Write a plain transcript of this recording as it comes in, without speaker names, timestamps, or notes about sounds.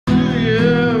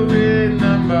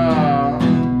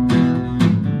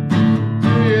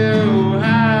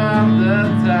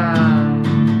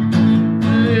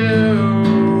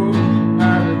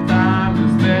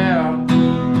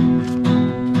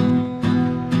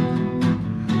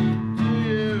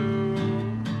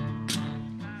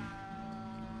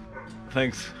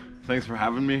Thanks for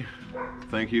having me.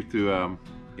 Thank you to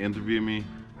interview me.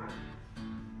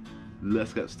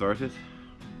 Let's get started.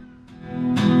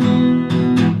 When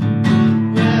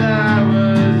I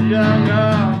was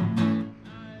younger.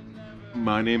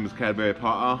 My name is Cadbury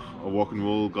Potter, a walk and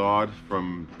roll god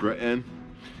from Britain.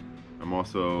 I'm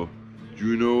also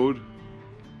Juno'd,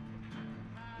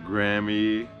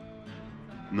 Grammy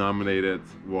nominated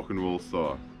walk and roll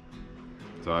star.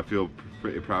 So I feel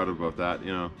pretty proud about that,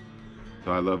 you know.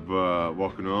 So I love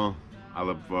walk and roll. I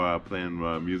love playing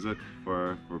music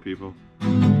for people.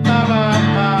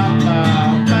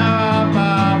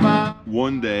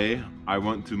 One day I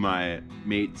went to my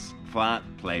mate's flat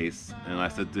place and I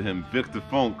said to him, Victor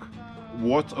Funk,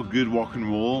 what's a good walk and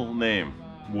roll name?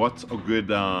 What's a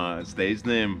good stage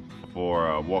name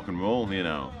for walk and roll, you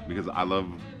know? Because I love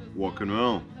walk and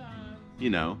roll, you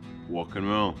know, walk and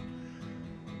roll.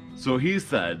 So he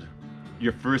said,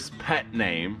 your first pet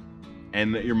name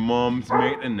and your mom's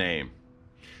maiden name.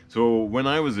 So when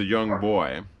I was a young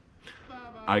boy,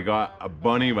 I got a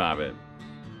bunny rabbit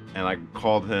and I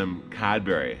called him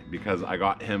Cadbury because I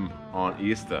got him on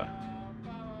Easter,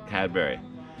 Cadbury.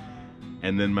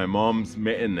 And then my mom's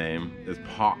maiden name is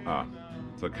Potter,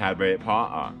 so Cadbury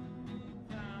Potter.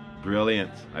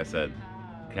 Brilliant, I said,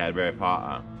 Cadbury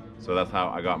Potter. So that's how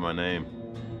I got my name.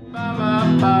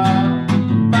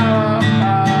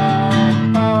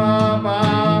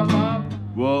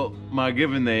 Well, my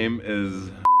given name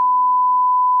is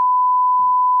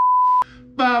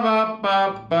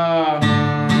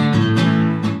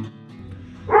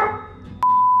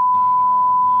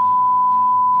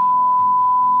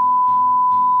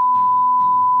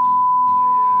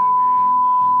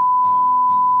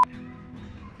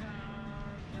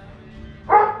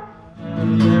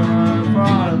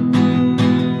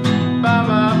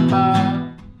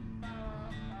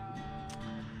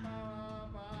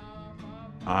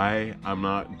I'm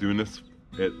not doing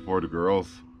it for the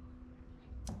girls.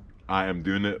 I am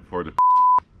doing it for the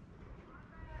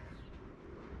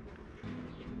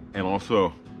and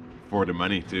also for the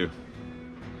money too.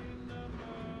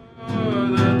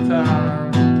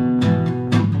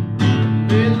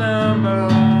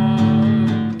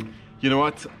 You know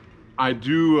what? I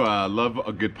do love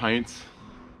a good pint,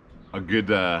 a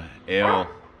good ale,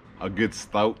 a good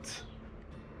stout,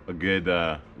 a good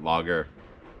lager.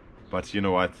 But you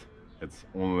know what? It's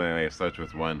only starts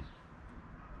with one.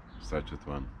 Starts with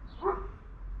one.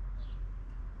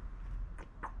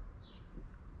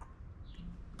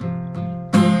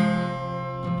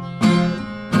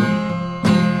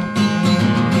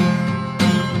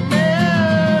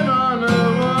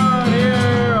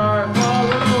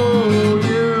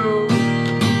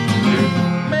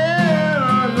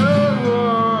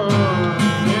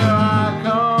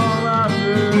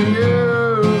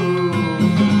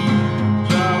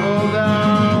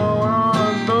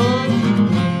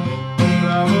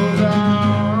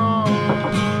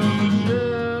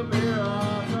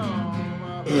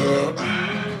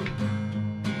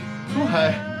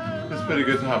 It's pretty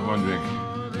good to have one drink.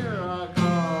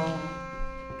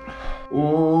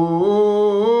 Oh.